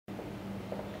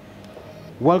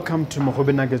Welcome to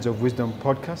Mogobe Nuggets of Wisdom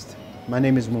podcast. My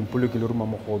name is Mompoloki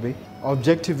Mogobe. Our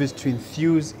objective is to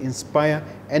enthuse, inspire,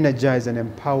 energize, and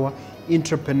empower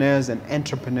entrepreneurs and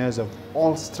entrepreneurs of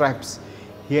all stripes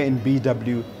here in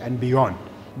BW and beyond.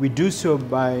 We do so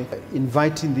by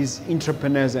inviting these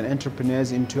entrepreneurs and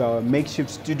entrepreneurs into our makeshift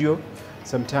studio.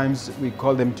 Sometimes we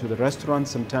call them to the restaurant,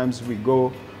 sometimes we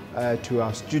go to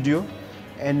our studio,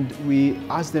 and we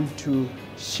ask them to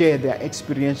share their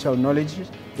experiential knowledge,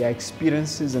 their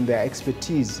experiences and their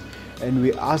expertise. And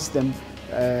we ask them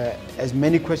as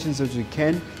many questions as we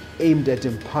can, aimed at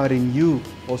empowering you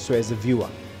also as a viewer.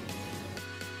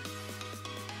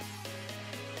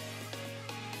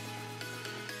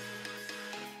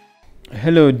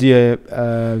 Hello dear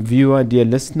viewer, dear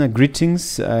listener,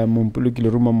 greetings. Mompoloki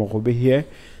Mogobe here,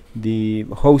 the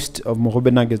host of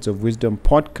Mogobe Nuggets of Wisdom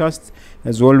podcast.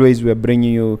 As always, we are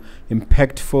bringing you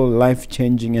impactful,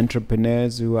 life-changing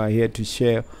entrepreneurs who are here to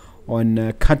share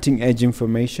on cutting-edge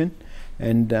information.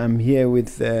 And I'm here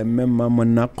with Malebogo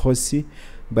Monnakgosi,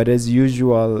 but as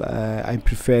usual, I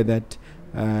prefer that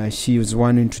she is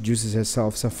one who introduces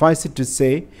herself. Suffice it to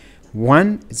say,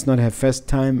 one, it's not her first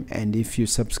time, and if you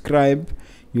subscribe,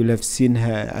 you'll have seen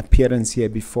her appearance here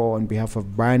before on behalf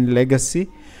of BARYEN Legacy.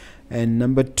 And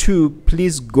number two,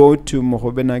 please go to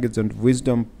Mogobe Nuggets of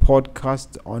Wisdom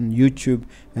podcast on YouTube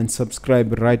and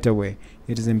subscribe right away.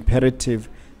 It is imperative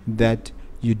that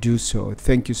you do so.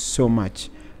 Thank you so much.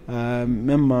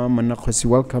 Malebogo Monnakgosi,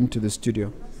 welcome to the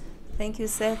studio. Thank you,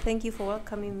 sir. Thank you for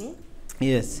welcoming me.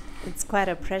 Yes. It's quite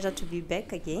a pleasure to be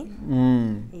back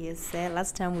again. Yes, sir.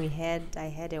 Last time I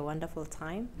had a wonderful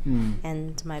time,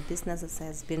 and my business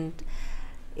has been,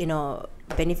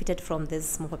 benefited from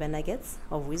this Mogobe Nuggets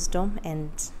of Wisdom, and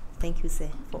thank you, sir,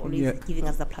 for always giving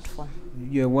us the platform.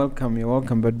 You're welcome. You're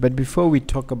welcome. But before we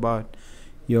talk about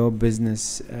your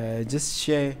business, just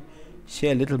share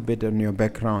a little bit on your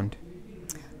background.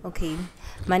 Okay,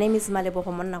 my name is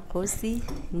Malebogo Monnakgosi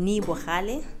ni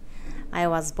Bogale. I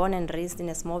was born and raised in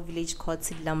a small village called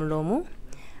Lerumo,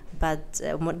 but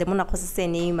the Monnakgosi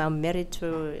name, I'm married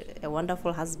to a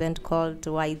wonderful husband called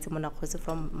Monnakgosi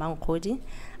from Mankodi.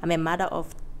 I'm a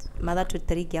mother to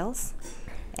 3 girls,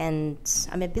 and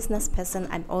I'm a business person.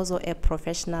 I'm also a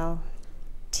professional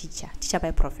teacher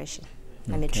by profession.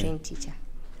 Okay. I'm a trained teacher.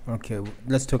 Okay,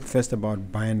 let's talk first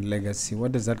about BARYEN Legacy.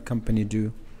 What does that company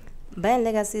do? BARYEN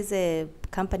Legacy is a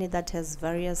company that has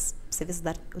various services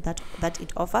that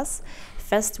it offers.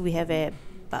 First, we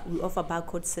offer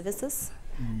barcode services.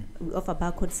 We offer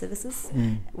barcode services.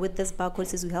 With this barcode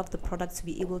services, we help the products to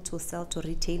be able to sell to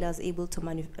retailers, able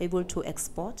to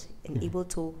export, and able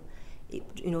to,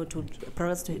 to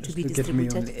products to be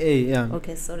distributed.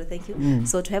 Okay, sorry, thank you.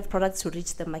 So to have products to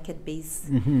reach the market base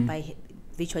by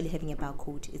virtually having a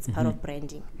barcode, it's part of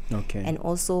branding. Okay. And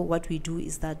also what we do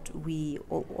is that we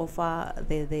offer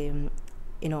the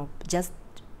just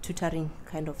tutoring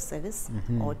kind of service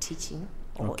or teaching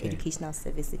or educational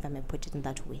service, if I may put it in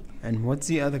that way. And what's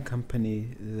the other company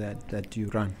that you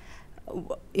run?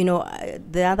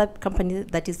 The other company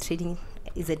that is trading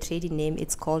is a trading name.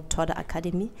 It's called Toda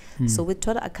Academy. So with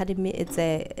Toda Academy,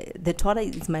 the Toda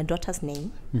is my daughter's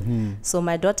name. So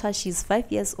my daughter, she's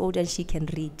 5 years old and she can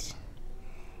read.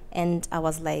 And I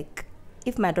was like,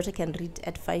 if my daughter can read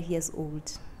at 5 years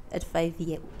old, as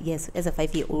a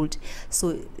 5-year-old,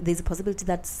 so there's a possibility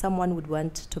that someone would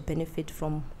want to benefit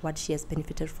from what she has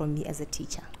benefited from me as a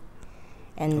teacher.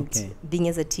 And being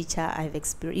as a teacher, I've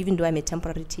experienced, even though I'm a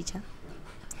temporary teacher,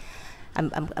 I'm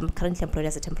currently employed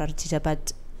as a temporary teacher,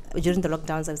 but during the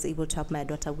lockdowns, I was able to help my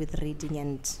daughter with reading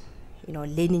and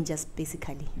learning just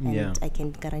basically. And I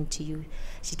can guarantee you,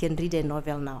 she can read a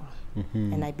novel now.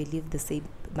 And I believe the same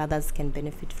mothers can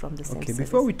benefit from the same service.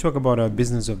 Before we talk about our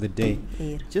business of the day,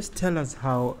 just tell us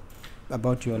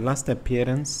about your last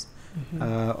appearance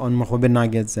on Mogobe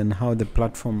Nuggets and how the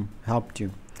platform helped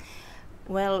you.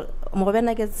 Well, Mogobe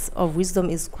Nuggets of Wisdom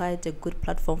is quite a good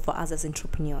platform for us as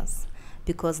entrepreneurs,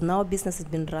 because now business has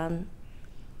been run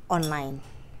online.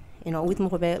 With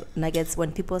Mogobe Nuggets,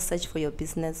 when people search for your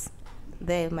business,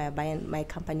 there my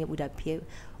company would appear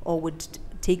or would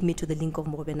take me to the link of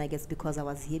Mogobe Nuggets because I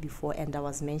was here before and I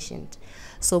was mentioned.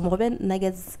 So Mogobe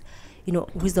Nuggets,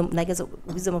 Wisdom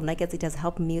of Nuggets, it has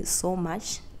helped me so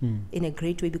much in a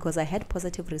great way because I had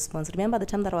positive response. Remember the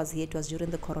time that I was here, it was during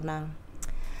the corona.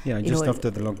 Just after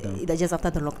the lockdown. Just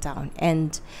after the lockdown.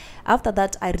 And after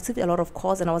that, I received a lot of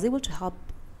calls and I was able to help,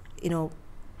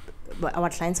 our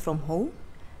clients from home,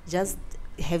 just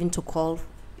having to call,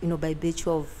 by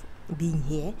virtue of being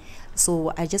here.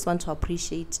 So I just want to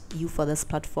appreciate you for this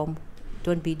platform.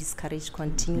 Don't be discouraged.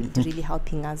 Continue. It's really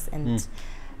helping us, and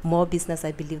more business,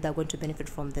 I believe, that are going to benefit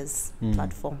from this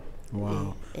platform.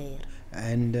 Wow.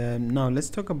 And now let's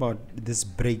talk about this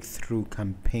breakthrough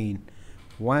campaign.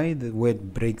 Why the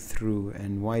word breakthrough,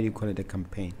 and why do you call it a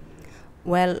campaign?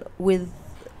 Well,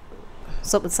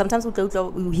 so sometimes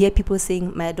we hear people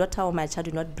saying, my daughter or my child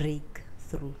do not break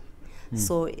through.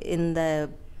 So in the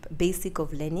basic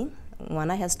of learning, one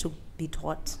has to be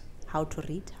taught how to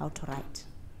read, how to write.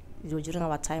 During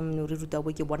our time,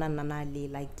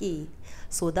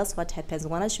 so that's what happens.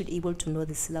 One should be able to know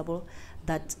the syllable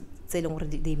that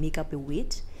they make up a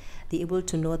word. They're able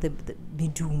to know the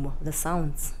medumo, the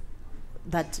sounds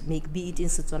that make, be it in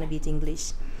Setswana, be it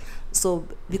English. So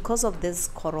because of this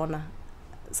corona,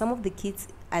 some of the kids,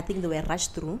 I think they were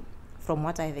rushed through, from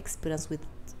what I have experienced with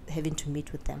having to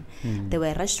meet with them. They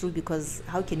were rushed through because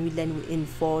how can we learn in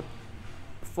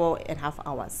 4.5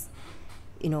 hours,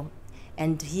 you know?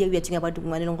 And here we are talking about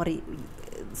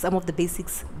some of the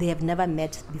basics they have never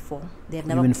met before. They have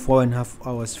never. Even 4.5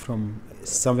 hours from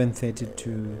 7:30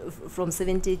 to. From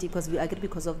 7:30, because we agree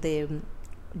because of the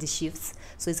shifts.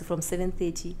 So it's from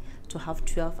 7:30 to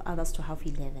 12:30, others to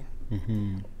 11:30,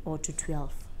 or to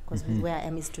 12. Because where I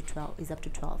am is to 12, is up to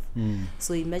 12.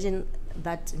 So imagine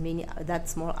that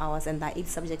small hours, and there are 8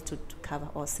 subjects to cover,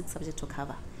 or 6 subjects to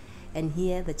cover, and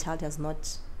here the child has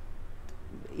not,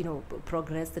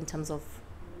 progressed in terms of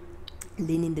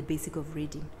learning the basic of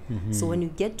reading. So when you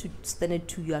get to standard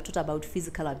 2, you are taught about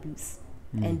physical abuse,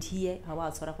 and here how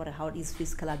is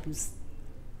physical abuse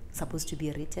supposed to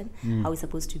be written, how is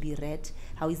supposed to be read,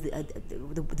 how is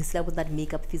the syllables that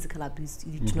make up physical abuse,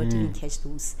 you do not even catch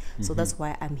those. So that's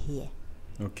why I'm here.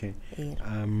 Okay.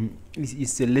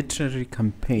 It's a literary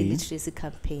campaign. A literacy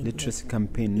campaign. Literacy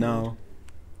campaign. Now,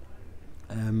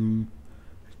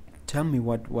 tell me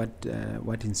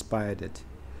what inspired it.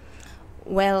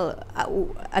 Well,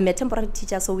 I'm a temporary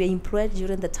teacher, so we are employed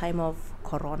during the time of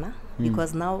Corona,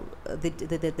 because now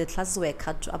the classes were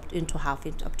cut up into half,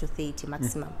 up to 30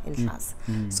 maximum in class.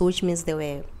 So which means they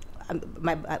were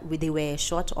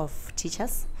short of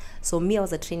teachers. So me, I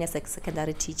was a trainee as a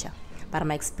secondary teacher, but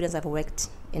my experience, I've worked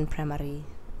in primary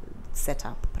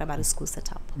school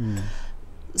setup.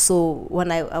 So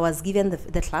when I was given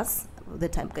the class, the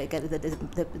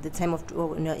time of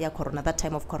Corona, that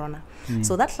time of Corona.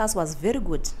 So that class was very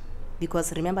good,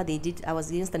 because remember I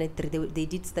was in standard 3, they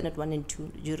did standard 1 and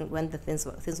 2 during when the things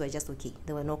were just okay,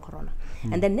 there were no Corona.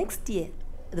 And then next year,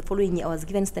 the following year, I was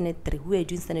given standard 3, who were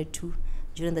doing standard 2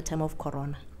 during the time of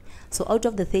Corona. So out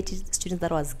of the 30 students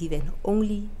that I was given,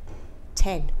 only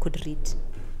 10 could read,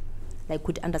 like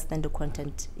could understand the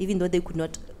content, even though they could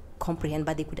not comprehend,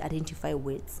 but they could identify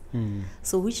words.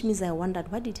 So which means I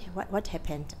wondered what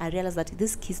happened. I realized that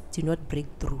these kids do not break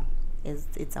through.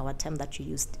 It's our term that we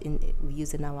use in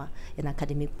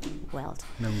academic world.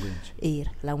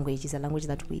 Language is a language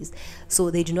that we use. So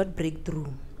they do not break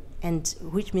through, and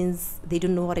which means they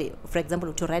don't know for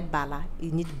example, to write bala,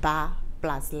 you need ba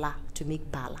plus la to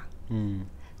make bala.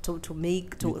 You're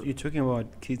talking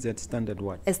about kids at standard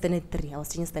what? Standard 3. I was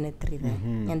teaching standard 3 there.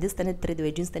 And this standard 3, they were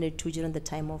doing standard 2 during the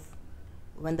time of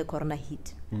when the Corona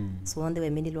hit. So when there were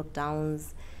many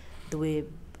lockdowns, there were,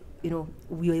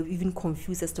 we were even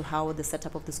confused as to how the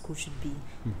setup of the school should be,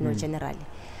 generally.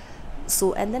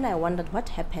 So, and then I wondered what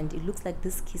happened. It looks like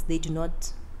these kids, they do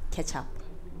not catch up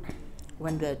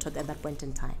when we were taught at that point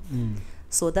in time.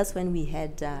 So that's when we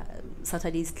had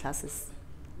Saturday's classes,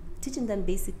 teaching them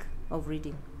basic of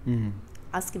reading.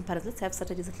 Asking parents, let's have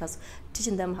Saturday's class,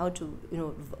 teaching them how to,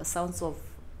 sounds of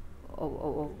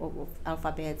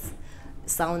alphabets,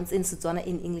 sounds in Setswana,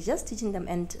 in English, just teaching them.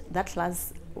 And that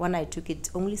class, when I took it,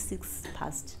 only 6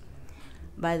 passed.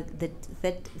 By the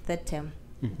third term,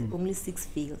 only 6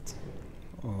 failed.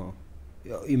 Oh,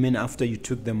 you mean after you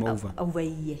took them over? Over a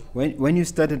year. When you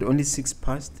started, only 6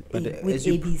 passed, but with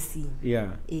ABC.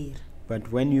 Yeah.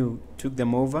 But when you took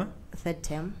them over, third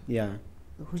term. Yeah.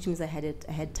 Which means I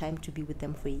had time to be with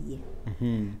them for a year.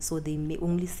 So they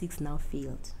only 6 now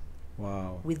failed.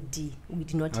 Wow. With D, we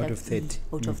did not have of 30.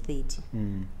 Out of 30.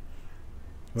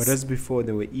 Whereas before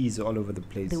there were E's all over the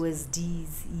place. There was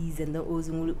D's, E's, and there was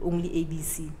only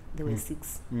ABC. There were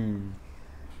 6.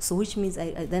 So which means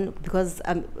I then, because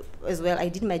as well, I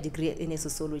did my degree in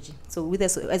sociology. So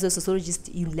as a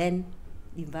sociologist, you learn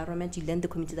the environment, you learn the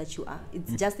community that you are.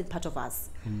 It's just a part of us.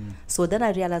 So then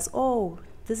I realized,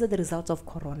 these are the results of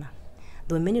Corona.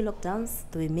 There were many lockdowns.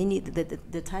 There were many.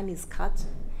 The time is cut,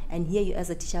 and here you, as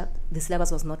a teacher, the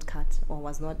syllabus was not cut or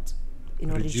was not,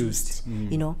 reduced.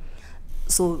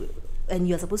 So, and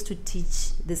you are supposed to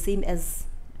teach the same as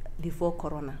before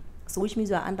Corona. So, which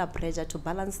means you are under pressure to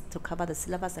balance, to cover the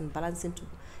syllabus and balancing to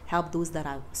help those that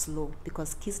are slow,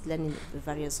 because kids learn in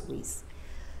various ways.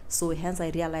 So hence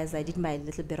I realized I did my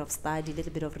little bit of study,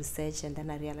 little bit of research, and then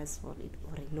I realized what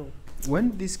I know.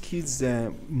 When these kids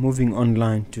are moving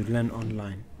online to learn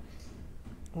online,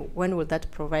 when will that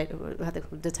provide?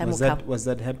 The time will come. Was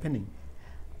that happening?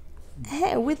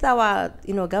 With our,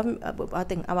 I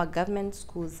think our government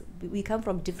schools, they come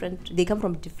from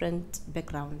different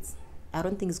backgrounds. I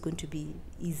don't think it's going to be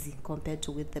easy compared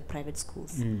to with the private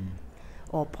schools,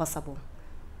 or possible,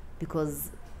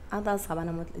 because others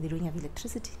they don't have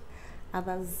electricity.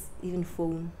 Others even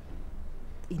phone.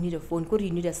 You need a phone. You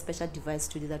need a special device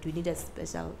to do that. We need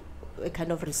a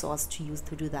kind of resource to use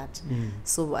to do that.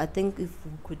 So I think if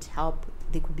we could help,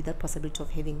 there could be that possibility of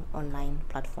having online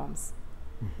platforms.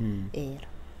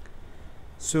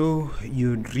 So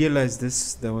you realized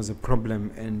there was a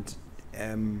problem, and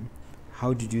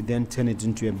how did you then turn it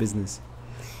into a business?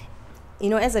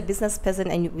 As a business person,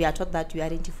 and we are taught that you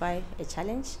identify a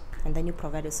challenge and then you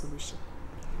provide a solution.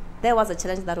 There was a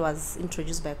challenge that was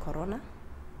introduced by Corona,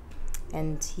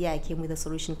 and here I came with a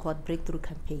solution called Breakthrough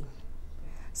Campaign.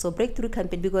 So Breakthrough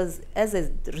Campaign, because as a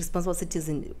responsible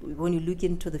citizen, when you look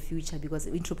into the future, because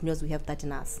entrepreneurs, we have that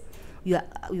in us,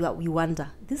 we wonder,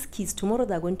 these kids, tomorrow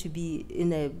they're going to be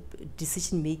in a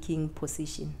decision-making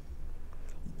position.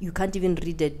 You can't even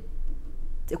read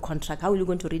a contract. How are you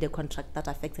going to read a contract that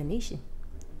affects a nation?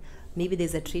 Maybe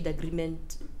there's a trade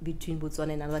agreement between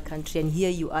Botswana and another country, and here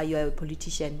you are a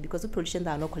politician, because with politicians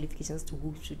there are no qualifications to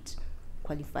who should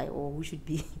qualify or who should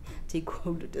be take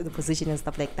hold of the position and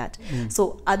stuff like that.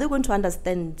 So are they going to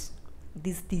understand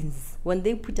these things when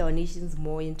they put our nations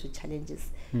more into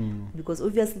challenges? Because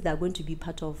obviously they are going to be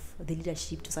part of the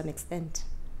leadership to some extent.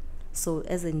 So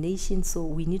as a nation, so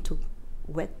we need to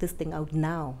work this thing out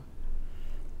now.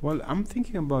 Well, I'm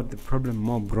thinking about the problem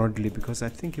more broadly, because I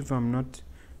think, if I'm not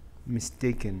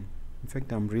mistaken, in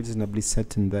fact I'm reasonably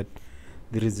certain that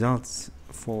the results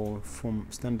from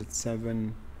Standard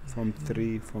 7, Form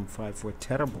 3, Form 5 were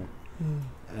terrible.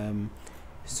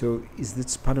 So is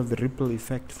this part of the ripple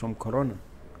effect from Corona?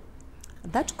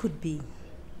 That could be,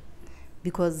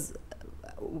 because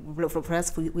for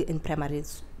us, in primary,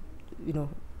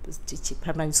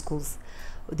 primary schools,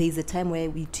 there is a time where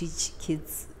we teach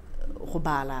kids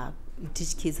we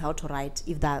teach kids how to write.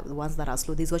 If they're the ones that are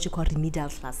slow, there's what you call remedial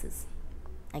classes.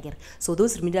 So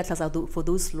those remedial classes are for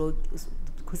those slow,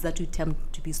 because that you tend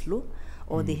to be slow,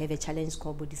 or they have a challenge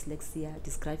called dyslexia,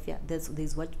 dysgraphia.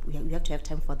 There's what we have to have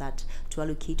time for that to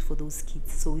allocate for those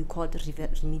kids. So we call it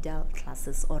remedial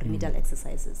classes or remedial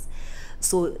exercises.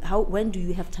 So when do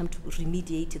you have time to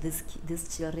remediate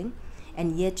these children,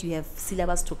 and yet you have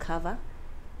syllabus to cover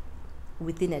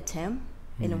within a term,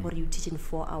 and what you teach in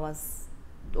 4 hours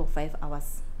or 5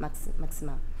 hours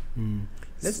maximum.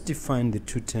 Let's define the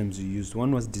two terms you used.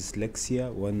 One was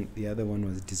dyslexia, the other one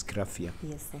was dysgraphia.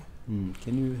 Yes, sir.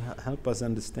 Can you help us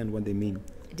understand what they mean?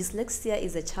 Dyslexia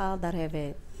is a child that have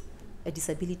a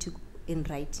disability in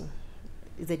writing.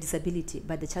 It's a disability,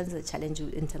 but the child is a challenge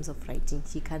in terms of writing.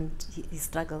 He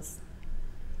struggles.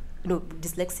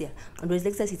 Dyslexia. And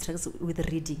dyslexia, he struggles with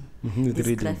reading. With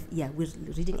reading. Yeah, with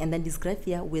reading, and then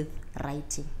dysgraphia with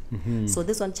writing. So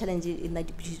this one challenge in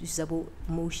that is about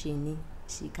motion.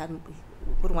 She can't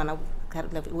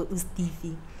with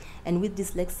Stevie. And with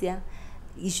dyslexia,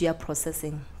 issue of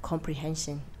processing,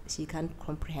 comprehension. She can't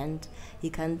comprehend.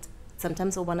 He can't.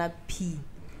 Sometimes I wanna P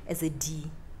as a D,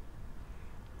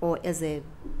 or as a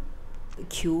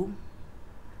Q.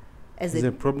 As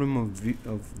a problem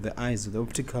of the eyes, the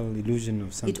optical illusion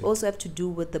of something. It also have to do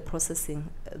with the processing,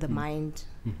 the mind.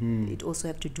 It also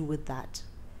have to do with that.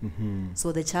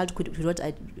 So the child could not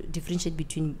differentiate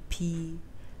between P,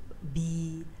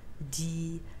 B,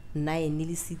 D, 9,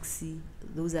 nearly 6.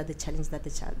 Those are the challenges that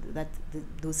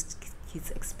those kids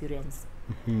experience.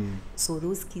 So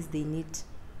those kids, they need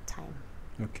time.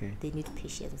 Okay. They need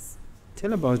patience.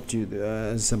 Tell about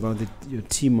us about your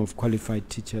team of qualified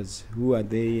teachers. Who are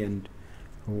they, and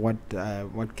what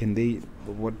can they?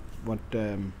 What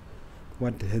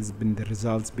has been the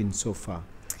results been so far?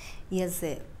 Yes,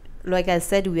 like I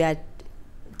said, we are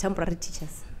temporary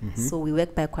teachers. So we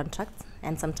work by contract,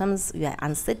 and sometimes we are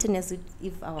uncertain as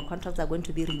if our contracts are going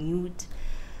to be renewed.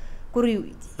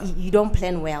 You don't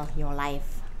plan well your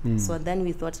life. So then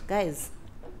we thought, guys,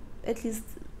 at least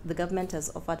the government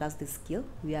has offered us the skill.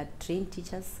 We are trained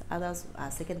teachers. Others are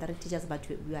secondary teachers, but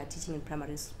we are teaching in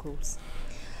primary schools.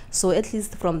 So at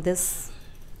least from this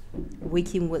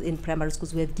working in primary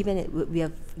schools, we have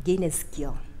gained a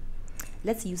skill.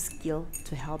 Let's use skill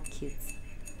to help kids.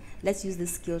 Let's use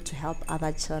this skill to help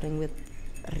other children with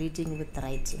reading, with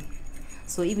writing.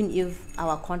 So even if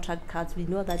our contract cards, we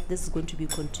know that this is going to be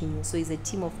continuous. So it's a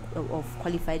team of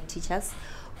qualified teachers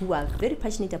who are very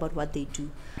passionate about what they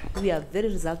do, who are very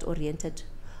result-oriented,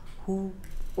 who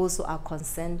also are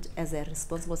concerned as a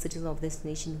responsible citizen of this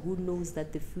nation, who knows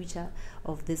that the future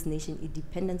of this nation, it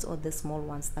depends on the small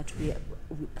ones that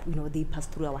they pass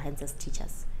through our hands as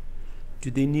teachers. Do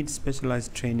they need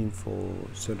specialized training for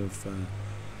sort of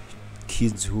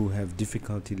kids who have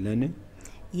difficulty learning?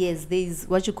 Yes, there is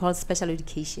what you call special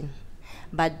education.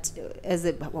 But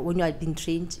when you are being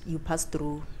trained, you pass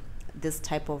through this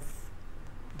type of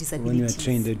disabilities. When you are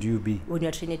trained at UB? When you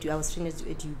are trained I was trained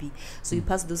at UB. So you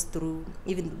pass those through,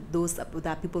 even those that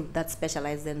are people that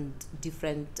specialize in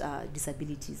different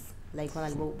disabilities. Like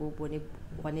one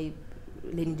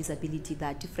learning disability, there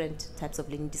are different types of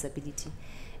learning disability.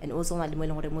 And also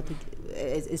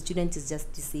a student is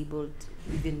just disabled,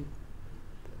 even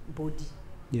body.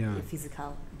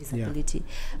 Physical disability.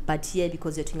 But here,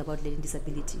 because you're talking about learning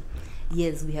disability,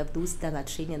 yes, we have those that are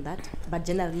trained in that, but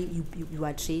generally you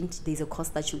are trained. There's a course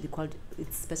that should be called,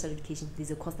 it's special education.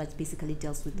 There's a course that basically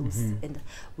deals with those, and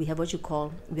we have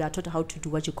we are taught how to do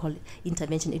what you call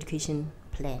intervention education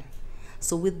plan.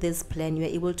 So with this plan, you are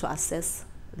able to assess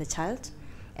the child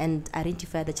and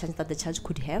identify the challenge that the child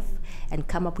could have, and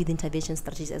come up with intervention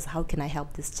strategies as how can I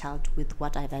help this child with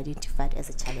what I've identified as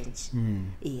a challenge.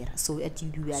 So at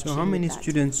UB we are. So how many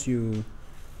students do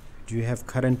you have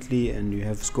currently, and you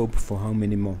have scope for how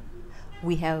many more?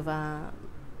 We have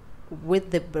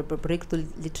with the breakthrough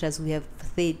literacy, we have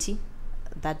 30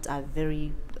 that are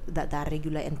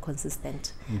regular and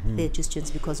consistent. 30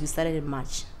 students, because we started in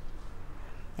March,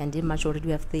 and in March already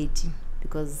we have 30,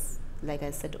 because like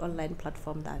I said, online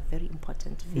platforms are very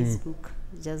important. Facebook,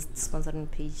 just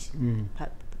sponsoring page,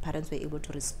 parents were able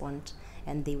to respond,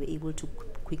 and they were able to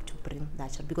quick to bring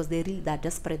that child, because they're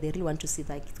desperate. They really want to see,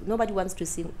 like, nobody wants to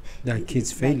see their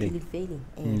kids failing.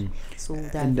 So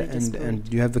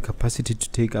and you have the capacity to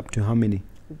take up to how many?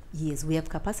 Yes, we have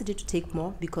capacity to take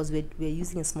more, because we're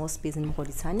using a small space in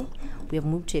Mogobe. We have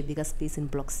moved to a bigger space in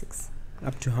Block 6.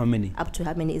 Up to how many? Up to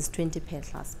how many is 20 per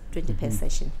class, 20 per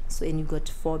session. So, and you got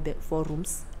four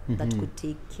rooms that could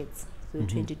take kids. So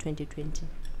 20, 20, 20,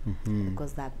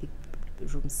 because they are big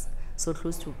rooms. So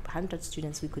close to 100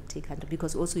 students we could take 100,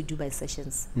 because also we do by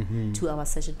sessions, 2 hour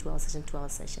session, 2 hour session, 2 hour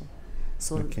session.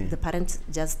 So the parents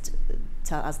just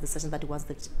tell us the session that he wants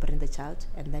to bring the child,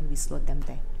 and then we slot them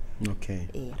there. Okay.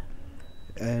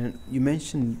 You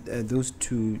mentioned those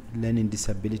 2 learning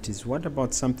disabilities. What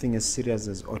about something as serious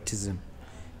as autism?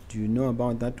 Do you know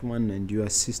about that one, and do you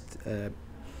assist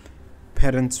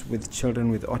parents with children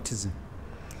with autism?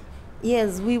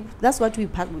 Yes, that's what we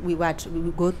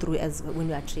go through as when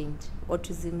we are trained.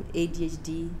 Autism,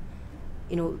 ADHD,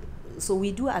 so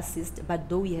we do assist, but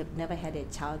though we have never had a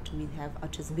child we have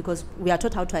autism, because we are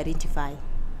taught how to identify.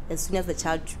 As soon as the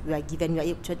child we are given, we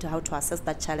are taught how to assess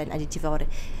that child and identify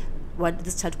what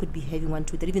this child could be having, 1,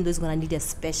 2, 3, even though he's going to need a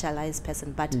specialized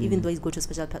person. But even though he's going to a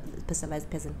specialized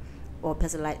person or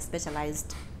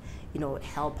specialized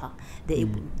helper,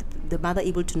 the mother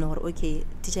able to know, okay,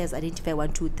 teacher has identified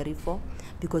 1, 2, 3, 4,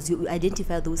 because you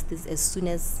identify those things as soon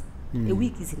as a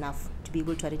week is enough to be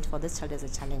able to identify this child as a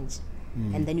challenge,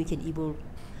 and then you can able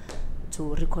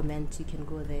to recommend, you can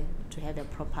go there to have a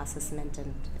proper assessment,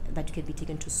 and that you can be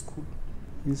taken to school.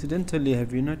 Incidentally,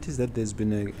 have you noticed that there's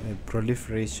been a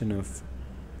proliferation of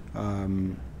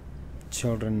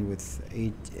children with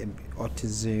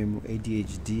autism,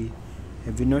 ADHD?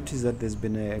 Have you noticed that there's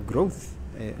been a growth,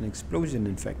 an explosion,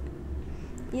 in fact?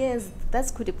 Yes,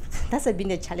 that's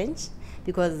been a challenge,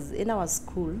 because in our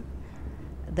school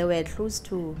there were close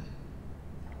to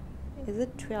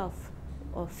 12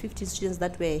 or 15 students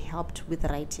that were helped with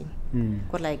writing.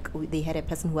 Like they had a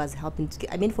person who was helping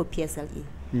for PSLE.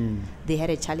 They had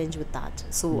a challenge with that.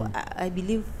 So I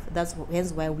believe that's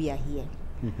hence why we are here.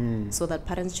 So that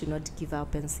parents should not give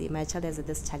up and say, my child has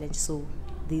this challenge, so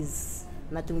there's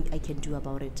nothing I can do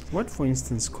about it. What, for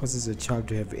instance, causes a child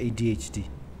to have ADHD?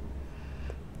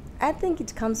 I think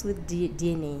it comes with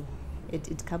DNA.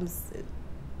 It comes.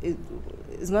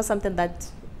 It's not something that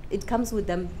it comes with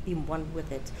them being born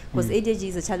with it. Because ADHD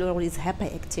is a child who is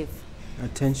hyperactive.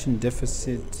 Attention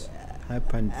deficit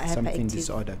something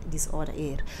disorder. Disorder,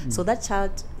 yeah. So that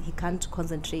child, he can't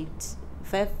concentrate.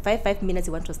 5 minutes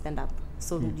he wants to stand up.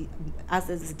 So as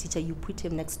a teacher, you put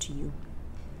him next to you.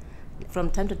 From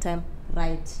time to time,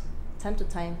 write. Time to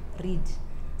time, read.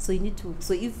 So you need to.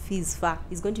 So if he's far,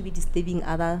 he's going to be disturbing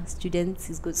other students.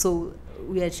 He's good. So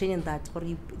we are training that.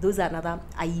 Those are another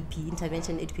IEP,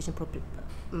 intervention education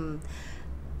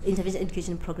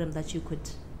program that you could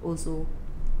also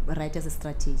write as a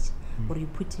strategy, or you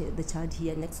put the child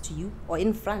here next to you or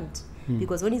in front,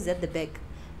 because when he's at the back,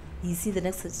 you see the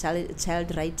next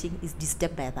child writing is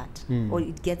disturbed by that, or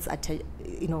it gets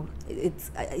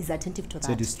is attentive to that. It's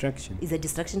a distraction. It's a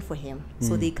distraction for him,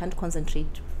 so they can't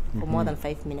concentrate for more than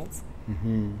 5 minutes.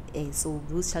 So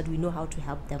those child, we know how to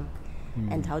help them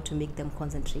and how to make them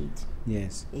concentrate.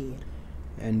 Yes.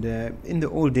 And in the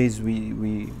old days,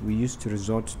 we used to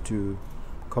resort to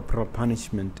corporal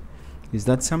punishment. Is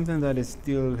that something that is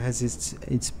still has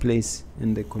its place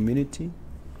in the community?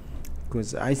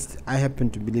 Because I happen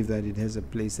to believe that it has a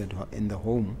place in the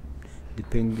home,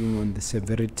 depending on the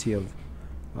severity of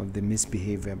the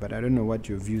misbehavior. But I don't know what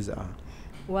your views are.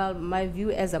 Well, my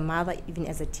view as a mother, even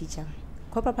as a teacher,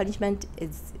 corporal punishment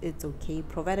it's okay,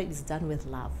 provided it's done with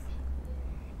love,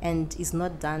 and it's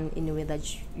not done in a way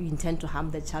that you intend to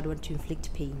harm the child or to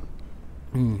inflict pain.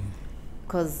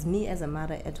 Because me as a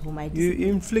mother at home, you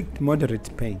inflict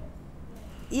moderate pain.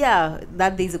 Yeah,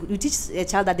 that you teach a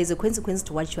child that there's a consequence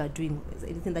to what you are doing.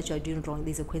 Anything that you are doing wrong,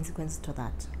 there's a consequence to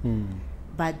that.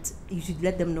 But you should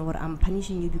let them know, I'm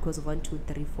punishing you because of 1, 2,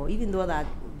 3, 4. Even though that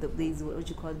there's what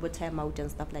you call time out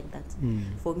and stuff like that.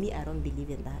 For me, I don't believe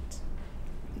in that.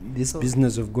 This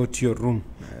business of go to your room.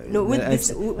 No,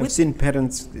 I've seen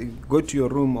parents go to your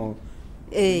room or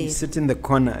sit in the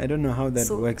corner. I don't know how that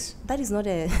works. That is not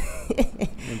a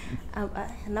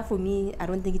not for me. I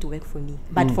don't think it will work for me.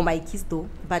 But for my kids though.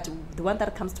 But the one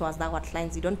that comes to us, our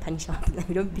clients, we don't punish our,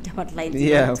 we don't beat our clients.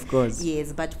 Yeah, of course.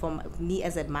 Yes, but for me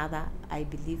as a mother, I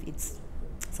believe it's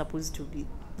supposed to be.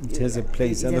 It has a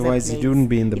place. Otherwise, it wouldn't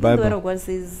be in the Bible. The word of God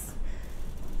says,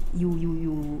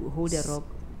 you hold a rope.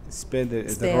 Spare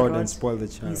the rod and spoil the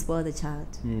child. You spoil the child.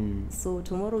 So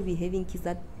tomorrow we're having kids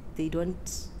that they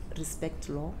don't respect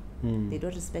law, they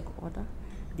don't respect order,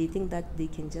 they think that they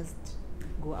can just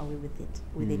go away with it,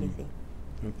 with anything.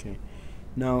 Okay.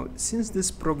 Now, since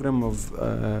this program of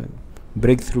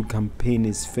breakthrough campaign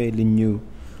is fairly new,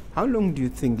 how long do you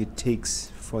think it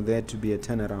takes for there to be a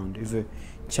turnaround? If a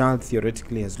child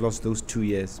theoretically has lost those 2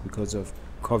 years because of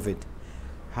COVID,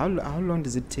 how long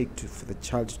does it take for the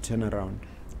child to turn around?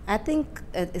 I think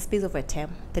a space of a term,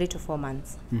 3 to 4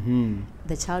 months,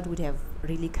 the child would have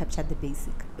really captured the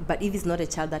basic. But if it's not a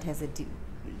child that has a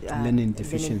learning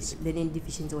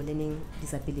deficiency or learning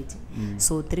disability,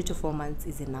 so 3 to 4 months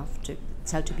is enough to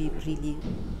child to be really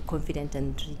confident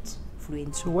and read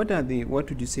fluent. So what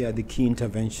would you say are the key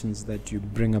interventions that you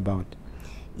bring about?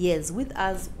 Yes, with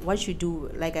us, what you do,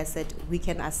 like I said, we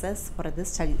can assess for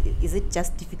this child, is it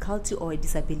just difficulty or a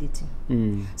disability?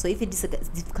 So if it is a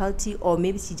difficulty, or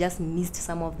maybe she just missed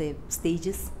some of the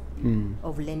stages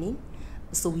of learning,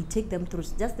 so we take them through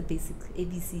just the basic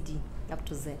ABCD up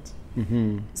to Z.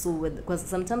 So because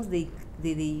sometimes they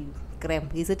cram,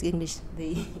 is it English?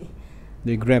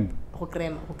 They grab.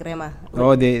 Grammar.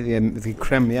 Oh, they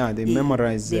cram. Yeah, they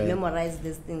memorize. They memorize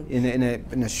this thing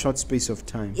in a short space of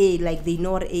time. Like they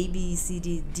know A, B, C,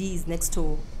 D. D is next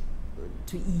to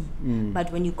E.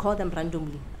 But when you call them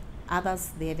randomly, others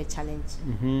they have a challenge.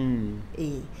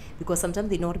 Because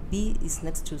sometimes they know B is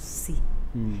next to C.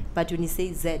 But when you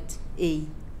say Z, A,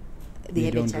 they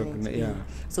have a challenge.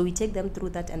 So we take them through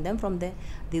that, and then from there,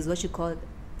 there's what you call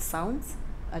sounds.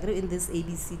 In this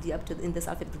ABCD up to in this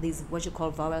alphabet, there's what you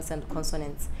call vowels and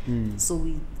consonants. So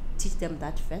we teach them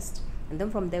that first, and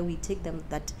then from there we take them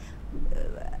that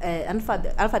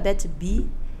alphabet B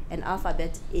and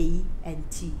alphabet A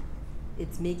and T.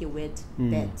 It's make a word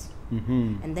bed,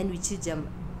 and then we teach them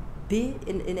B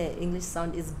in an English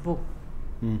sound is bo,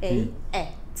 A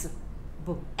at,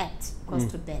 bo at goes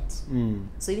to bed.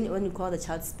 So even when you call the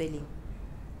child spelling,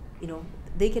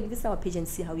 they can visit our page and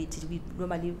see how we teach. We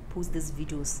normally post these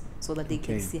videos so that they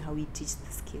can see how we teach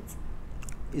these kids.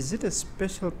 Is it a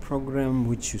special program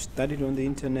which you studied on the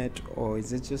internet, or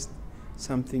is it just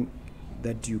something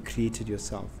that you created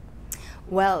yourself?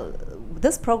 Well,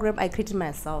 this program I created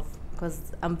myself because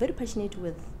I'm very passionate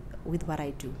with what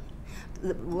I do.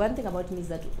 The one thing about me is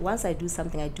that once I do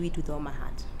something, I do it with all my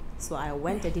heart. So I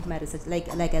went and did my research. Like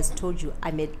I told you,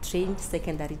 I'm a trained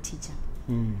secondary teacher,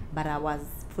 but I was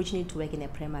fortunate to work in a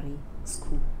primary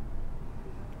school.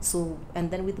 So, and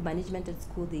then with management at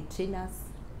school, they train us.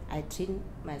 I trained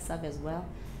myself as well,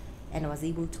 and I was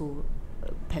able to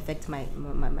perfect my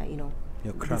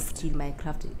your craft, skill, my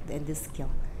craft, and this skill,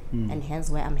 and hence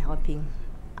why I'm helping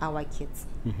our kids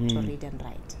to read and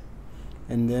write.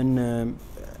 And then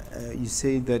you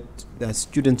say that there are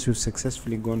students who've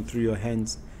successfully gone through your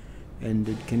hands,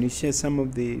 and can you share some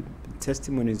of the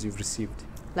testimonies you've received?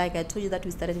 Like I told you that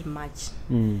we started in March.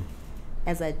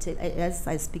 As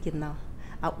I speak it now,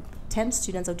 10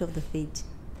 students out of the 30,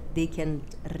 they can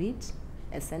read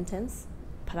a sentence,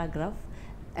 paragraph,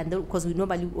 and because we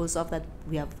normally also have that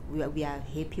we are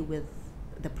happy with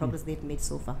the progress they've made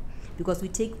so far. Because we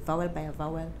take vowel by a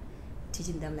vowel,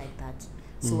 teaching them like that.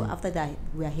 So after that,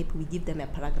 we are happy, we give them a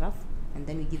paragraph, and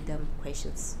then we give them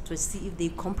questions to see if they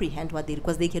comprehend what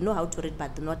because they can know how to read,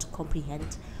 but do not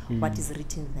comprehend what is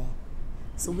written there.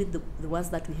 So with the ones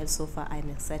that we have so far, I'm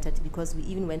excited because we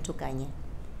even went to Kanye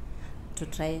to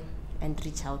try and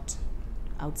reach out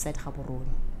outside Gaborone,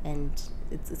 and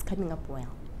it's coming up well.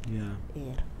 Yeah.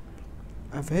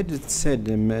 I've heard it said,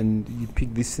 and you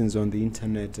pick these things on the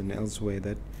internet and elsewhere,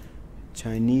 that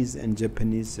Chinese and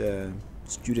Japanese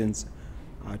students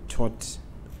are taught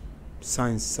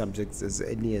science subjects as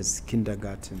early as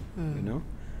kindergarten, you know?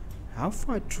 How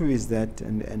far true is that,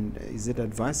 and is it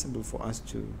advisable for us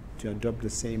to adopt the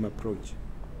same approach?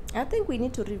 I think we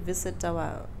need to revisit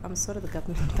I'm sorry the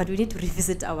government, but we need to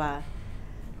revisit our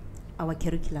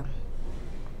curriculum.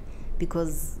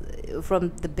 Because from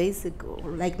the basic,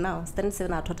 like now, standard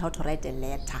 7 are taught how to write a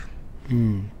letter.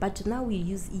 But now we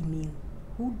use email.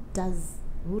 Who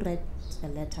writes a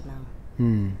letter now?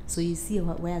 So you see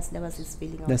where syllabus is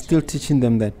failing out. They're still teaching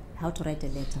them that. How to write a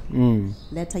letter.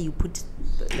 Letter you put.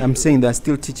 I'm saying they're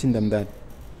still teaching them that.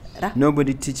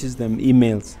 Nobody teaches them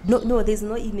emails. No, there's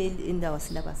no email in our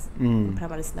syllabus, in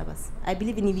primary syllabus. I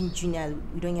believe in even junior,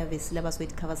 we don't have a syllabus where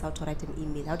it covers how to write an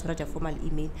email, how to write a formal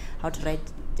email, how to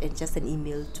write just an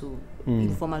email to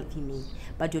informal email.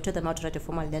 But you taught them how to write a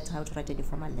formal letter, how to write an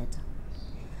informal letter.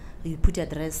 You put your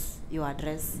address.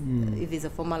 If it's a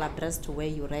formal address, to where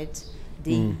you write,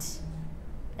 date.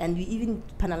 And we even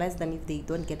penalize them if they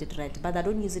don't get it right. But I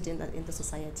don't use it in the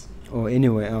society. Or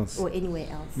anywhere else.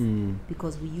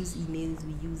 Because we use emails,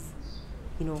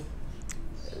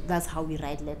 that's how we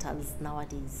write letters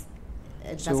nowadays.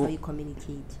 That's how you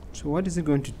communicate. So what is it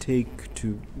going to take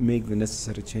to make the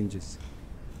necessary changes?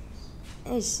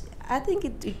 I think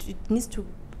it needs to,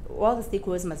 all the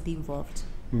stakeholders must be involved.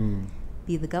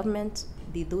 Be the government,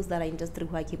 be those that are industry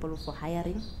who are capable for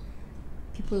hiring,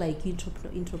 people like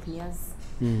entrepreneurs,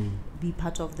 be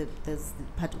part of the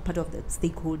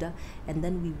stakeholder, and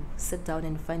then we sit down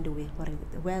and find a way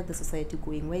where the society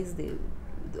going, where is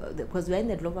because we're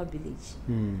in a global village.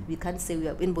 We can't say we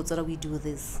are in Botswana we do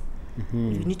this.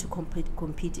 We need to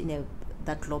compete in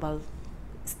that global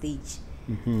stage.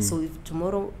 So if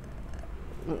tomorrow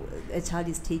a child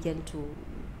is taken to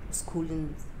school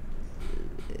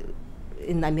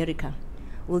in America,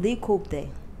 will they cope there?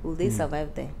 Will they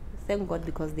survive there? Thank God,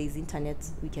 because there is internet,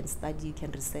 we can study, you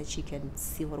can research, you can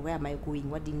see where am I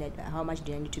going, how much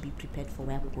do I need to be prepared for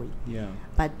where I'm going.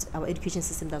 But our education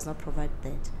system does not provide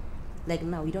that. Like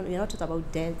now, we're not taught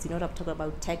about debts, we're not taught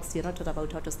about tax, we're not taught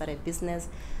about how to start a business.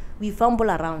 We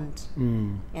fumble around,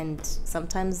 and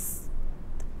sometimes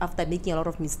after making a lot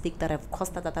of mistakes that have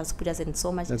cost us, that has put us in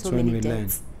so many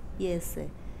debts. Yes,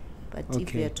 but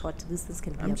if we are taught, these things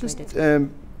can be avoided.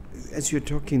 As you're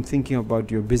talking, thinking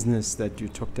about your business that you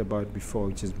talked about before,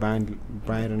 which is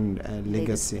BARYEN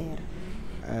Legacy,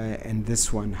 and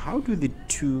this one, how do the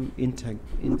two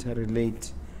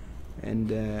interrelate?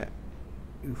 And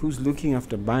who's looking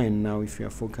after BARYEN now if you are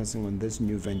focusing on this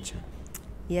new venture?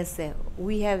 Yes, sir.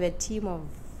 We have a team of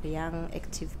young,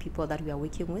 active people that we are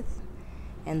working with,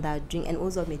 and and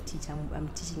also I'm a teacher. I'm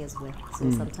teaching as well. So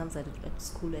sometimes I'm at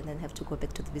school and then have to go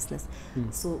back to the business.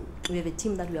 So we have a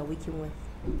team that we are working with.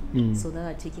 So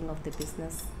that are taking off the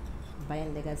business,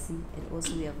 BARYEN Legacy, and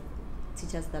also we have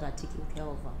teachers that are taking care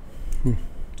of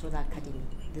to the academy.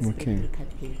 This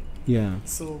campaign.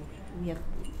 So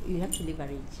you have to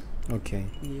leverage.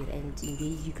 And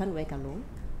engage. You can't work alone.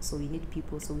 So we need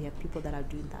people. So we have people that are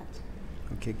doing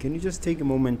that. Can you just take a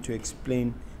moment to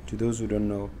explain to those who don't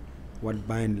know what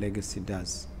BARYEN Legacy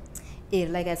does?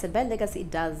 Like I said, BARYEN Legacy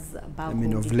does barcoding. I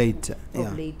mean, of late.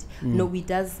 No, we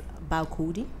does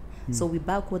barcoding. So we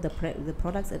barcode the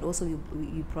products, and also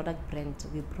we product brand.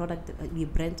 We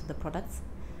brand the products.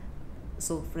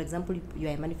 So, for example, you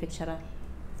are a manufacturer.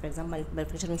 For example,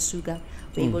 manufacturing sugar,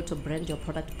 you're able to brand your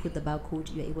product, put the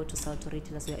barcode. You're able to sell to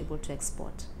retailers. You're able to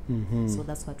export. So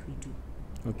that's what we do.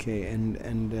 And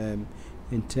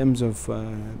in terms of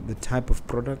the type of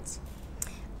products,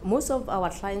 most of our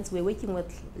clients, we're working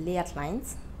with layer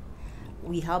clients.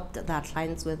 We helped our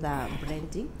clients with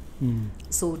branding.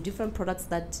 So different products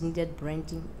that needed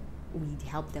branding, we'd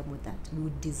help them with that. We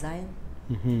would design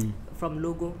from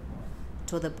logo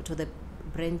to the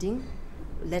branding,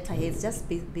 letterheads, just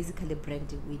basically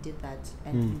branding. We did that,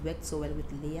 and we worked so well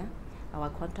with Leah. Our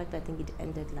contract, I think it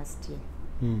ended last year,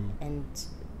 and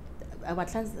our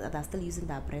clients are still using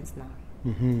their brands now.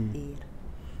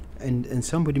 And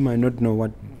somebody might not know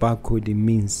what barcoding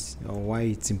means or why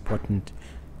it's important.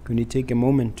 Can you take a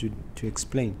moment to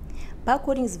explain?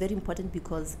 Barcoding is very important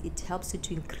because it helps you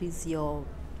to increase your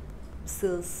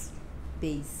sales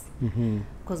base.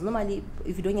 Because normally,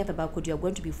 if you don't have a barcode, you are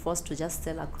going to be forced to just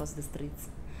sell across the streets.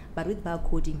 But with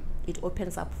barcoding, it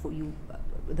opens up for you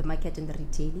the market and the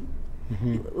retailing.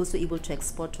 You're also able to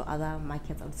export to other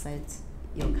markets outside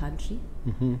your country.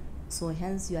 So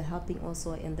hence, you are helping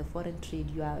also in the foreign trade.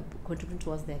 You are contributing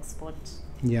towards the export.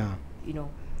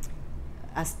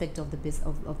 Aspect of the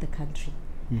of the country,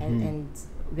 and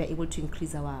we are able to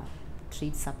increase our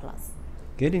trade surplus.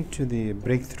 Getting to the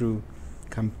breakthrough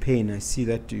campaign, I see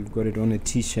that you've got it on a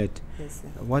T-shirt. Yes, sir.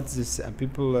 What's this? Are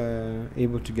people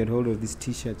able to get hold of these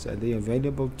T-shirts? Are they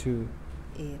available to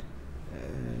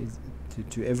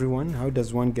everyone? How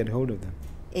does one get hold of them?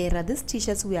 These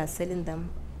T-shirts, we are selling them,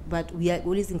 but we are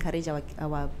always encourage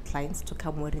our clients to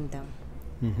come wearing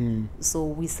them. So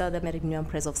we sell them at a minimum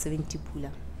price of 70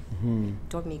 pula.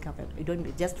 Don't make up, you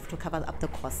don't, just to cover up the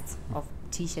cost of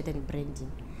T-shirt and branding,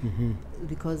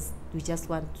 because we just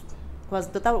want, because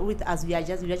with us we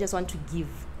just want to give,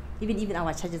 even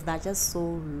our charges that are just so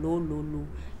low,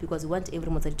 because we want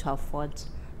everyone to afford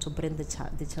to bring the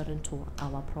children to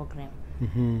our program.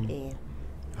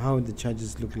 How the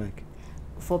charges look like?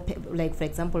 For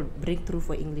example, breakthrough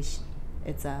for English,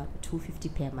 it's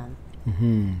 $250 per month.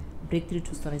 Breakthrough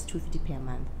to Stone is $250 per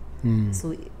month.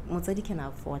 So Motsadi can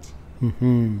afford.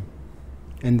 And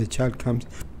the child comes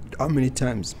how many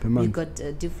times per month? We got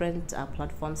different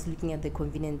platforms looking at the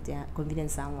convenience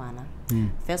sangwana.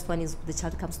 First one is the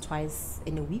child comes twice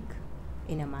in a week,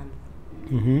 in a month.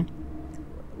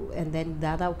 And then the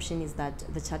other option is that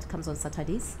the child comes on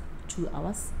Saturdays, 2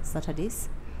 hours Saturdays.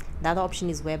 The other option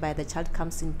is whereby the child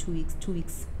comes in 2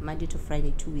 weeks, Monday to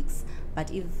Friday, 2 weeks. But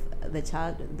if the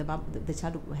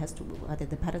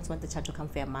parents want the child to come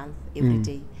for a month every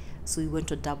day, so we're going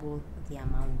to double the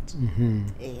amount.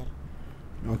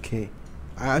 Okay.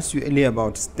 I asked you earlier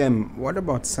about STEM. What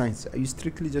about science? Are you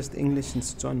strictly just English and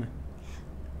Setswana?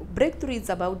 Breakthrough is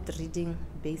about reading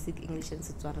basic English and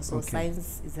Setswana. So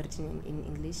science is written in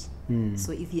English.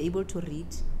 So if you're able to read,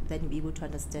 then you'll be able to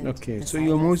understand. Okay, so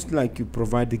you're most like you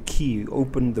provide the key, you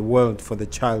open the world for the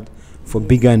child for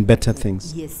bigger and better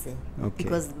things. Yes, sir. Okay.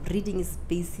 Because reading is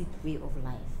basic way of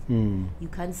life. You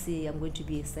can't say I'm going to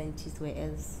be a scientist,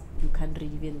 whereas you can't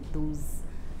read even those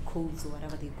codes or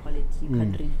whatever they call it. You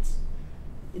can't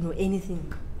read,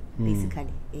 anything basically.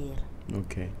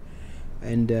 Okay.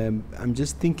 And I'm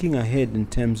just thinking ahead in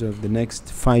terms of the next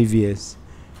 5 years.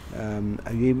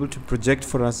 Are you able to project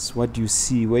for us what you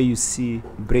see, where you see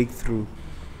breakthrough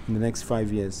in the next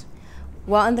 5 years?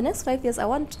 Well, in the next 5 years, I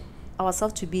want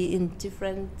ourselves to be in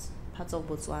different parts of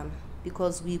Botswana,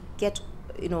 because we get,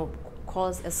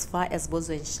 calls as far as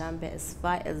Bozo and Shambe, as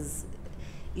far as,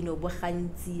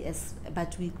 Bohanti,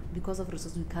 but because of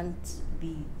resources, we can't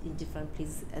be in different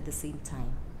places at the same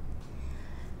time.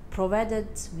 Provided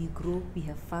we grow, we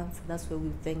have funds, that's where we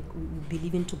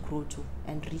believe in to grow to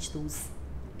and reach those,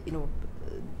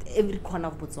 every corner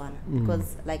of Botswana.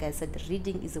 Because, like I said,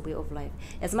 reading is a way of life.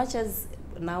 As much as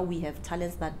now we have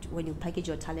talents that when you package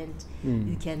your talent,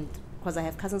 you can, because I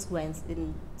have cousins who are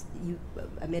in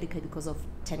America because of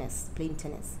tennis, playing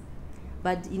tennis.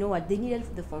 But you know what, they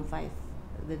needed the Form 5,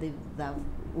 the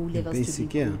O levels to be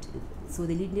good. So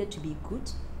they needed to be good,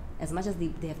 as much as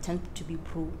they have tended to be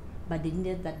pro, but they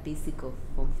needed that basic of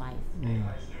Form 5.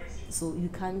 So you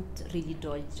can't really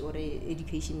dodge, or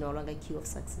education no longer key of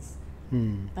success.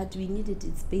 But we need it,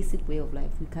 it's basic way of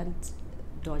life. We can't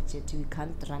dodge it, we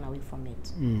can't run away from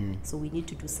it. So we need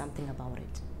to do something about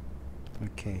it.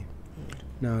 Okay.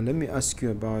 Now let me ask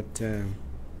you about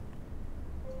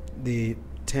the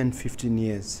 10, 15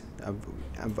 years.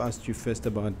 I've asked you first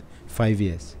about 5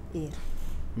 years.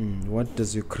 What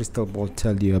does your crystal ball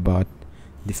tell you about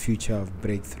the future of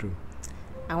breakthrough?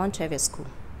 I want to have a school,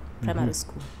 primary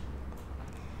school.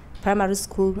 Primary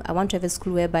school, I want to have a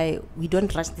school whereby we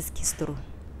don't rush these kids through.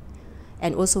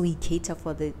 And also we cater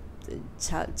for the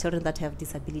children that have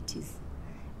disabilities.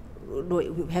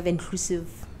 We have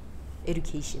inclusive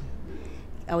education.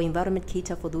 Our environment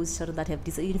cater for those children that have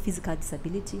even physical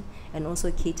disability, and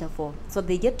also cater for, so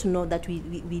they get to know that we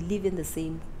live in the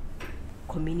same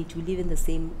community, we live in the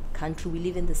same country, we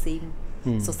live in the same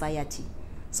society.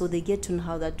 So they get to know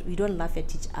how that we don't laugh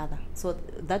at each other. So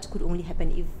that could only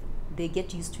happen if they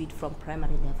get used to it from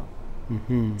primary level.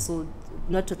 So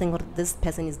not to think this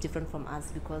person is different from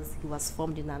us because he was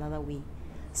formed in another way.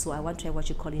 So I want to have what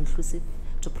you call inclusive,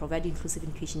 to provide inclusive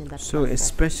education in that So platform. A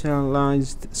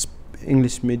specialized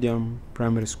English medium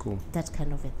primary school? That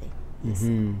kind of a thing, yes.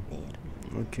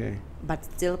 Okay. But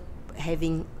still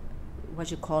having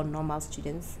what you call normal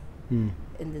students in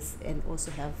this, and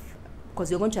also have because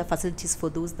you're going to have facilities for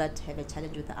those that have a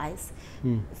challenge with the eyes.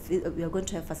 We are going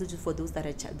to have facilities for those that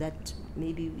that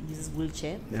maybe uses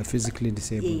wheelchair. They are physically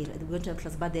disabled. Yeah, we're going to have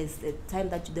class, but there's a time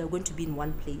that they're going to be in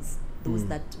one place. Those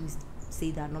that we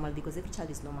say they are normal, because every child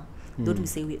is normal. Don't we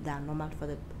say they are normal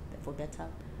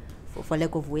for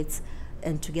lack of words,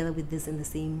 and together with this in the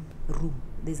same room,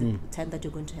 there's a time that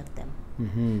you're going to have them,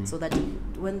 so that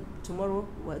when tomorrow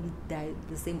when they're in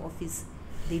the same office,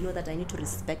 they know that I need to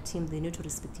respect him, they need to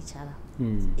respect each other.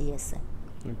 Yes, sir.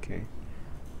 Okay.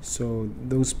 So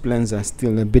those plans are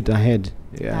still a bit ahead.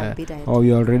 A bit ahead. Or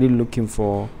you're already looking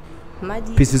for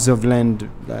pieces of land,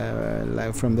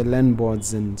 like from the land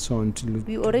boards and so on to look.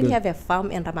 We already have a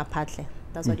farm in Ramapatle.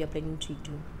 That's what you're planning to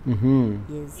do.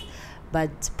 Yes.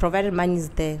 But provided money is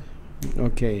there,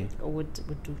 okay, would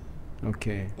do.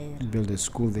 Okay. Build a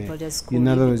school there. Build a school. In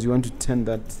other words, you want to turn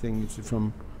that thing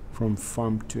from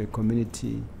farm to a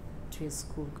community. To a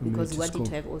school. Because we wanted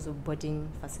to have also boarding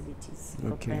facilities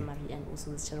for primary, and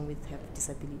also the children with have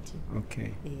disability.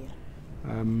 Okay.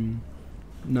 Yeah.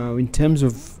 Now, in terms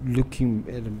of looking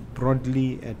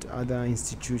broadly at other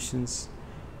institutions,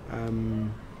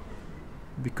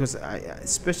 because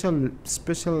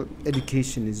special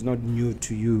education is not new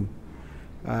to you,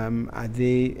 are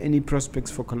there any prospects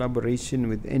for collaboration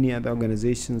with any other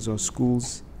organizations or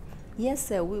schools? Yes,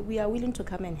 sir. We are willing to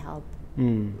come and help.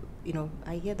 You know,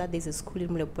 I hear that there's a school in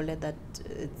Mompoloki that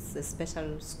it's a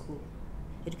special school,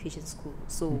 education school.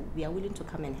 So we are willing to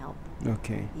come and help.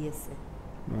 Okay. Yes, sir.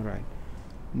 All right.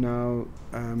 Now,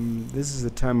 this is the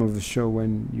time of the show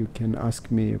when you can ask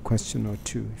me a question or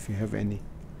two, if you have any.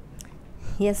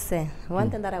 Yes, sir. One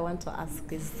thing that I want to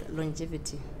ask is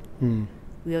longevity.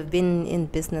 We have been in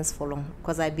business for long,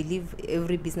 because I believe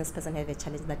every business person has a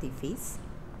challenge that they face.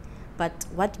 But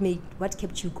what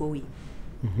kept you going?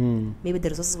 Maybe the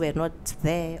resources were not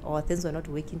there, or things were not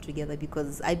working together,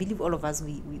 because I believe all of us,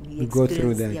 we go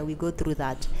through that. Yeah, we go through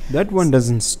that. That one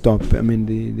doesn't stop. I mean,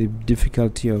 the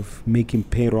difficulty of making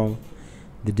payroll,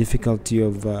 the difficulty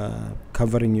of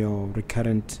covering your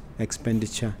recurrent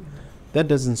expenditure, that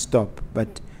doesn't stop.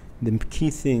 But the key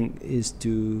thing is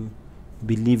to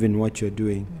believe in what you're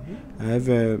doing. I have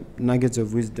a nuggets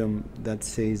of wisdom that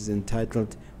says,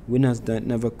 entitled, "Winners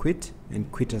never quit,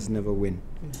 and quitters never win."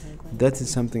 That is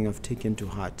something I've taken to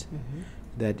heart.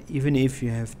 That even if you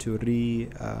have to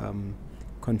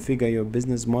configure your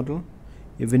business model,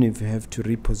 even if you have to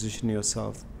reposition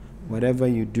yourself, whatever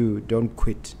you do, don't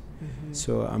quit.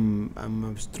 So I'm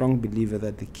a strong believer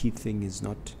that the key thing is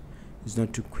not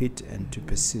to quit and to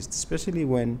persist, especially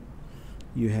when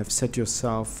you have set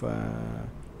yourself,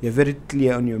 you're very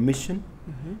clear on your mission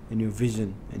and your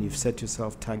vision, and you've set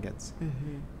yourself targets.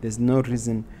 There's no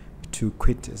reason to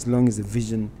quit as long as the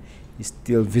vision is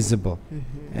still visible,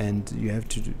 and you have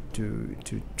to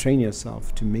train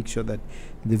yourself to make sure that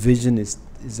the vision is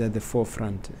at the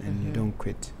forefront, and you don't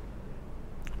quit.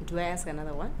 Do I ask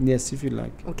another one? Yes, if you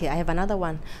like. Okay, I have another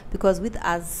one, because with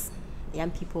us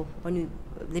young people, when we,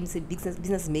 let me say,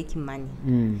 business making money,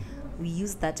 we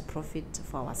use that profit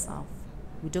for ourselves.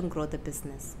 We don't grow the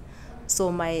business.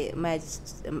 So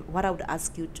what I would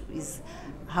ask you is,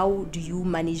 how do you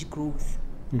manage growth?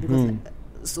 Because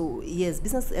so yes,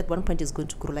 business at one point is going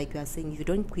to grow, like you are saying. If you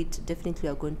don't quit, definitely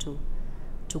you are going to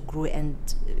grow and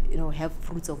have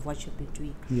fruits of what you've been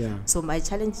doing. Yeah. So my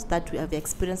challenge that we have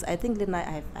experienced, I think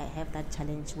Lena, I have that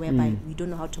challenge whereby we don't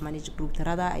know how to manage growth.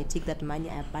 Rather, I take that money,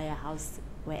 I buy a house,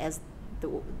 whereas the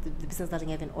business doesn't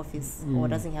have an office or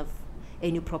doesn't have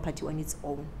any property on its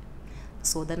own.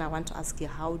 So then I want to ask you,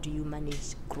 how do you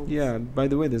manage growth? Yeah. By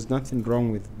the way, there's nothing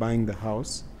wrong with buying the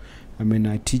house. I mean,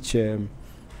 I teach a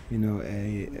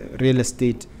real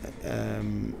estate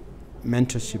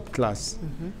mentorship class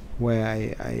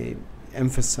where I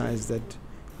emphasize that,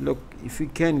 look, if you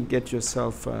can get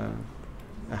yourself a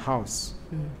house,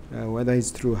 whether it's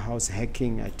through house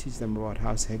hacking, I teach them about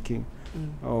house hacking,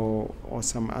 or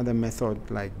some other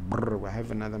method like I have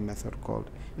another method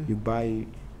called you buy,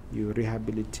 you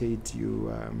rehabilitate,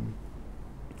 you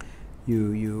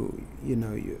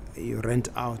rent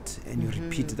out, and you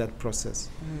repeat that process.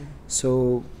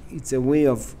 So it's a way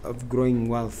of growing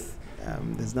wealth.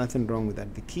 There's nothing wrong with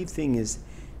that. The key thing is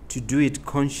to do it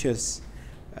conscious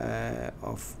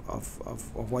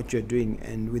of what you're doing,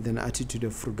 and with an attitude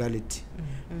of frugality.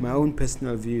 My own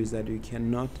personal view is that you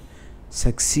cannot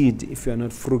succeed if you're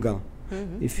not frugal,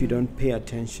 if you don't pay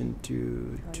attention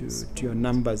to your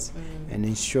numbers and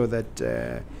ensure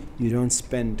that you don't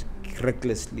spend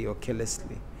recklessly or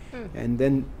carelessly. And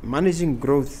then managing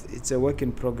growth, it's a work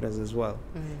in progress as well.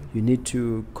 You need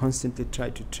to constantly try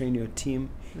to train your team.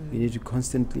 You need to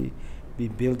constantly be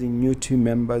building new team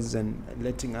members and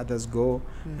letting others go.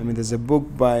 I mean, there's a book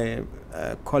by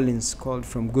Collins called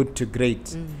From Good to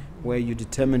Great, where you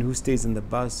determine who stays in the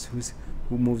bus,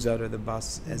 who moves out of the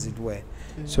bus, as it were.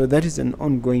 So that is an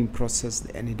ongoing process,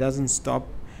 and it doesn't stop.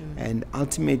 And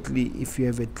ultimately, if you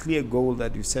have a clear goal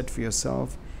that you set for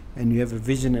yourself and you have a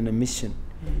vision and a mission,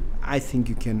 I think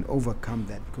you can overcome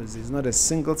that, because there's not a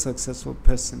single successful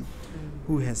person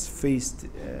who has faced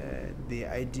the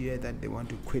idea that they want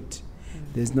to quit.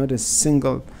 There's not a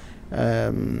single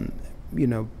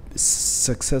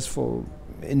successful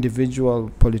individual,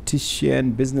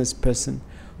 politician, business person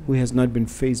who has not been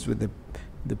faced with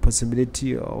the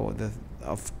possibility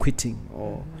of quitting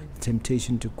or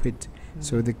temptation to quit.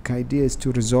 So the idea is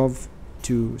to resolve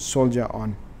to soldier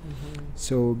on.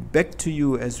 So back to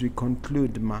you as we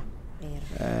conclude, Ma.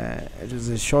 It was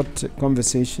a short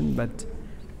conversation, but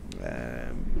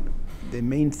the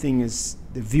main thing is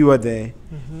the viewer there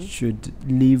should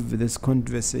leave this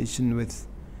conversation with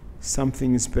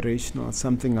something inspirational,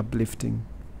 something uplifting.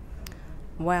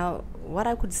 Well, what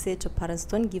I could say to parents,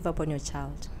 don't give up on your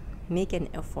child. Make an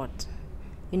effort.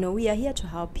 We are here to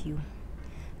help you.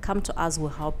 Come to us, we'll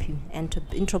help you. And to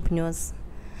entrepreneurs,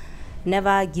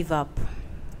 never give up.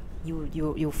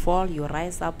 You fall, you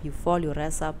rise up, you fall, you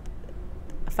rise up.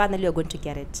 Finally, you're going to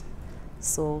get it.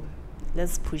 So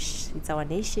let's push. It's our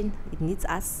nation. It needs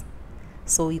us.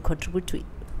 So you contribute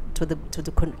to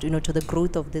the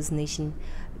growth of this nation.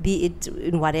 Be it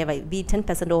in whatever, be it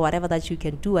 10% or whatever that you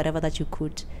can do, whatever that you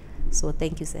could. So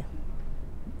thank you, sir.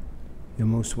 You're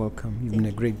most welcome. You've been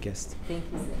a great guest. Thank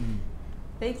you, sir.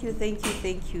 Thank you, thank you,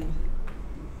 thank you.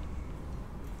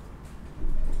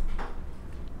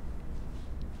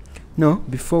 No,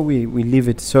 before we leave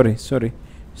it, sorry,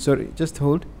 just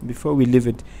hold. Before we leave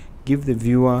it, give the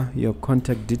viewer your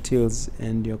contact details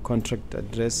and your contract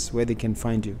address where they can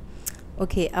find you.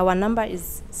 Okay, our number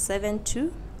is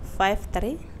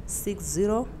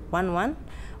 72536011.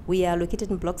 We are located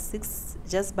in Block 6,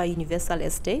 just by Universal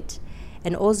Estate.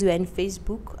 And also we are in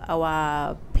Facebook.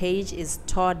 Our page is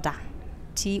TOWDAH,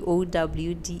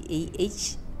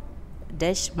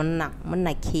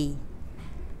 TOWDAH-Monnakgosi.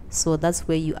 So that's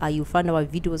where you are. You find our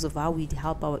videos of how we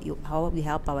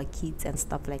help our kids and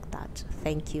stuff like that.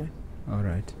 Thank you. All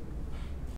right.